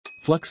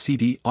Flux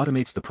CD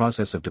automates the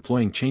process of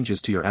deploying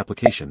changes to your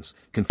applications,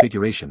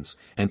 configurations,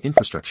 and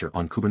infrastructure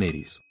on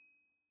Kubernetes.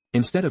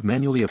 Instead of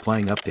manually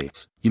applying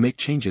updates, you make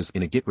changes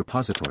in a Git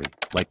repository,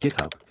 like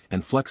GitHub,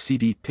 and Flux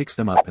CD picks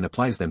them up and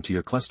applies them to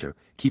your cluster,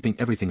 keeping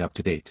everything up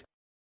to date.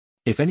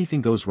 If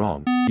anything goes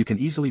wrong, you can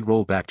easily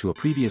roll back to a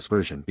previous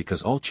version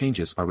because all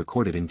changes are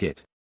recorded in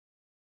Git.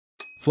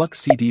 Flux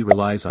CD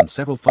relies on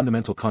several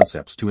fundamental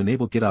concepts to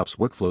enable GitOps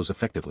workflows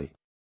effectively.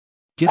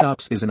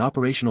 GitOps is an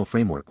operational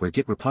framework where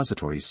Git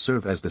repositories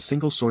serve as the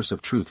single source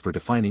of truth for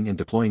defining and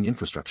deploying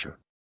infrastructure.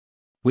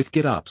 With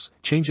GitOps,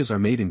 changes are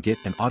made in Git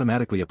and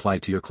automatically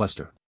applied to your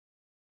cluster.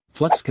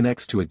 Flux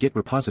connects to a Git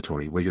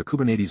repository where your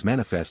Kubernetes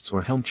manifests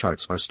or Helm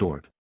charts are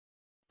stored.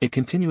 It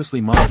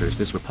continuously monitors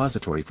this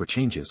repository for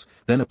changes,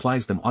 then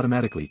applies them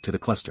automatically to the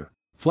cluster.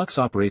 Flux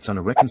operates on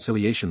a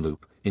reconciliation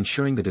loop,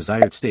 ensuring the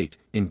desired state,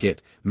 in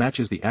Git,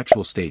 matches the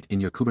actual state in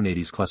your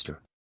Kubernetes cluster.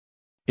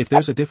 If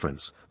there's a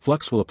difference,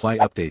 Flux will apply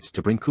updates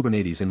to bring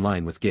Kubernetes in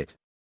line with Git.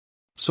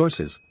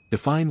 Sources: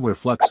 define where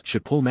Flux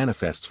should pull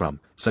manifests from,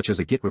 such as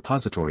a Git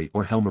repository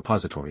or Helm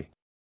repository.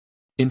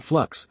 In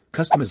Flux,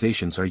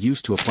 customizations are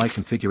used to apply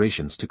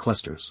configurations to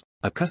clusters.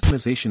 A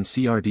customization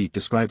CRD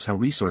describes how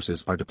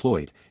resources are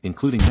deployed,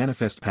 including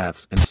manifest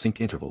paths and sync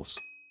intervals.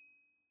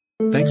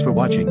 Thanks for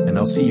watching, and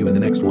I'll see you in the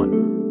next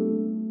one.